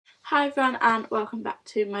Hi everyone and welcome back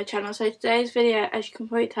to my channel. So today's video, as you can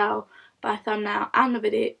probably tell by thumbnail and the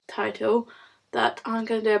video title, that I'm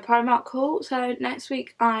going to do a Primark haul. So next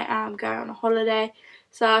week I am going on a holiday,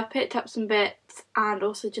 so I've picked up some bits and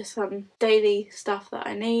also just some daily stuff that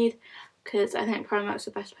I need because I think Primark's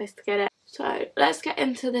the best place to get it. So let's get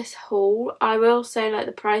into this haul. I will say like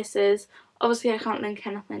the prices, obviously I can't link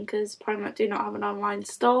anything because Primark do not have an online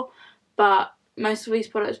store, but most of these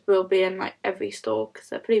products will be in like every store because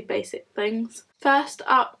they're pretty basic things. First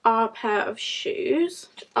up are a pair of shoes,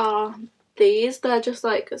 which are these. They're just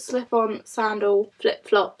like slip-on sandal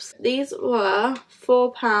flip-flops. These were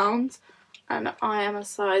 £4 and I am a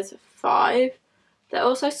size 5. They're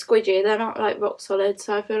also squidgy, they're not like rock solid,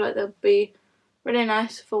 so I feel like they'll be really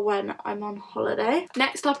nice for when I'm on holiday.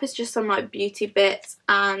 Next up is just some like beauty bits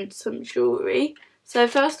and some jewellery. So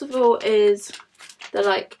first of all is the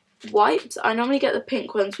like wipes. I normally get the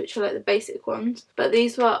pink ones, which are like the basic ones, but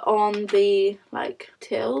these were on the like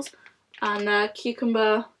tills, and they're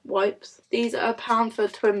cucumber wipes. These are £1 for a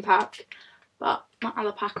twin pack, but my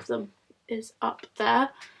other pack of them is up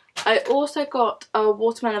there. I also got a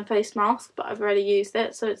watermelon face mask, but I've already used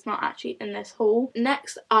it, so it's not actually in this haul.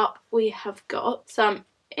 Next up we have got some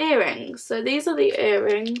earrings. So these are the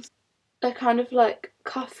earrings. They're kind of like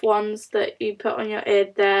cuff ones that you put on your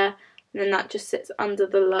ear there, and then that just sits under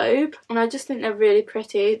the lobe, and I just think they're really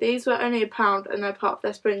pretty. These were only £1 and they're part of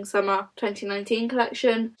their spring summer 2019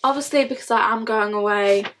 collection. Obviously because I am going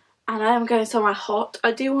away and I am going somewhere hot,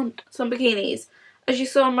 I do want some bikinis. As you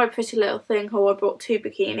saw in my pretty little thing haul, I bought 2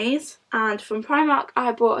 bikinis, and from Primark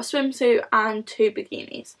I bought a swimsuit and 2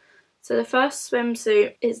 bikinis. So the first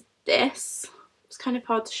swimsuit is this. It's kind of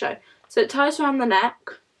hard to show. So it ties around the neck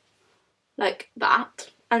like that,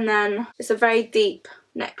 and then it's a very deep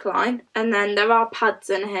neckline, and then there are pads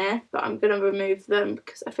in here, but I'm going to remove them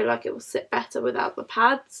because I feel like it will sit better without the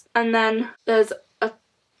pads. And then there's a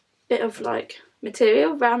bit of like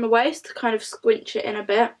material around the waist to kind of squinch it in a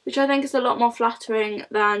bit, which I think is a lot more flattering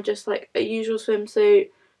than just like a usual swimsuit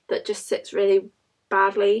that just sits really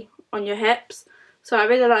badly on your hips. So I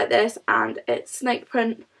really like this, and it's snake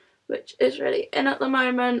print, which is really in at the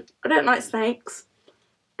moment. I don't like snakes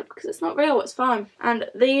because it's not real, it's fine. And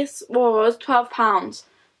these was £12,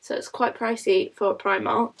 so it's quite pricey for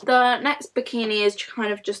Primark. The next bikini is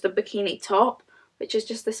kind of just a bikini top, which is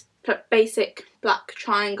just this basic black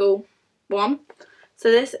triangle one. So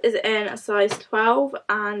this is in a size 12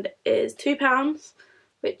 and is £2,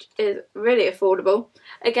 which is really affordable.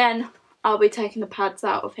 Again, I'll be taking the pads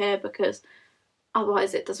out of here because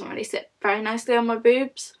otherwise it doesn't really sit very nicely on my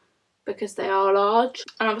boobs because they are large.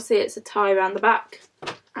 And obviously it's a tie around the back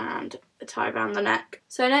and a tie around the neck.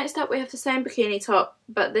 So next up we have the same bikini top,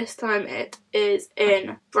 but this time it is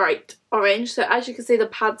in bright orange. So as you can see, the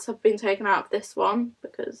pads have been taken out of this one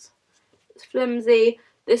because it's flimsy.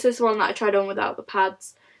 This is one that I tried on without the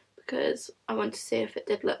pads because I wanted to see if it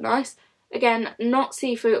did look nice. Again, not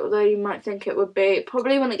see-through, although you might think it would be.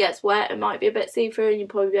 Probably when it gets wet it might be a bit see-through and you'll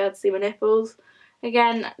probably be able to see my nipples.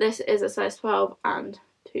 Again, this is a size 12 and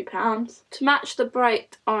 £2. To match the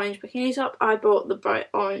bright orange bikini top, I bought the bright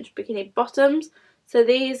orange bikini bottoms. So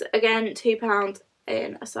these, again, £2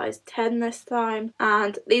 in a size 10 this time.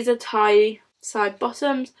 And these are tie side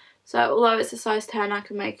bottoms. So although it's a size 10, I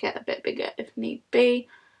can make it a bit bigger if need be.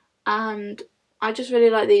 And I just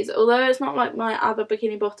really like these. Although it's not like my other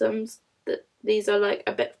bikini bottoms, that these are like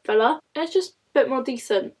a bit fuller. It's just a bit more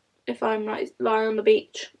decent if I'm like lying on the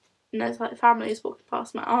beach and there's like families walking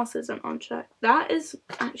past, my arse isn't on show. That is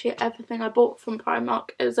actually everything I bought from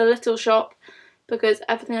Primark. It was a little shop because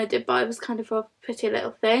everything I did buy was kind of a pretty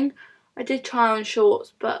little thing. I did try on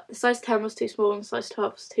shorts, but the size 10 was too small and the size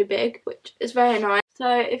 12 was too big, which is very annoying. So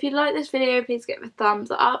if you like this video, please give it a thumbs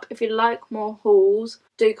up. If you like more hauls,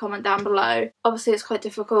 do comment down below. Obviously it's quite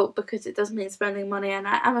difficult because it does mean spending money, and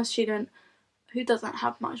I am a student who doesn't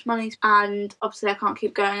have much money, and obviously I can't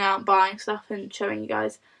keep going out and buying stuff and showing you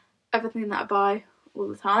guys everything that I buy all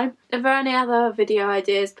the time. If there are any other video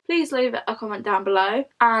ideas, please leave a comment down below,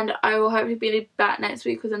 and I will hopefully be back next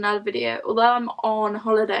week with another video. Although I'm on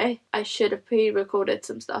holiday, I should have pre-recorded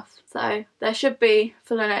some stuff, so there should be,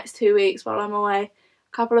 for the next 2 weeks while I'm away,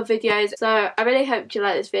 a couple of videos. So I really hope you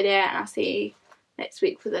like this video, and I'll see you next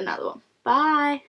week with another one. Bye!